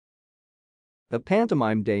A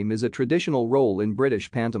pantomime dame is a traditional role in British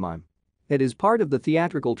pantomime. It is part of the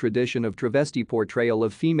theatrical tradition of travesti portrayal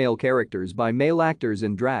of female characters by male actors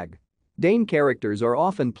in drag. Dame characters are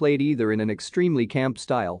often played either in an extremely camp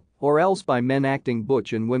style or else by men acting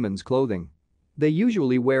butch in women's clothing. They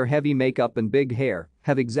usually wear heavy makeup and big hair,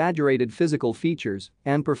 have exaggerated physical features,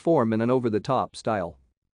 and perform in an over-the-top style.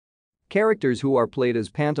 Characters who are played as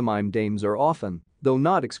pantomime dames are often, though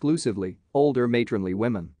not exclusively, older matronly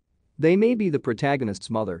women. They may be the protagonist's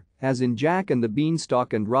mother, as in Jack and the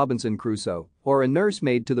Beanstalk and Robinson Crusoe, or a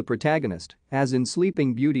nursemaid to the protagonist, as in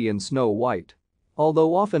Sleeping Beauty and Snow White.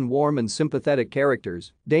 Although often warm and sympathetic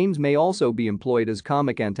characters, dames may also be employed as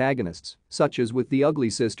comic antagonists, such as with the Ugly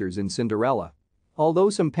Sisters in Cinderella. Although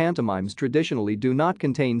some pantomimes traditionally do not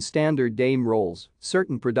contain standard dame roles,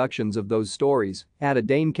 certain productions of those stories add a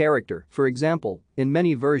dame character, for example, in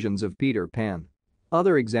many versions of Peter Pan.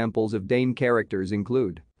 Other examples of dame characters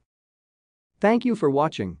include. Thank you for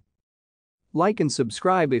watching. Like and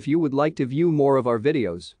subscribe if you would like to view more of our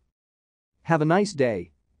videos. Have a nice day.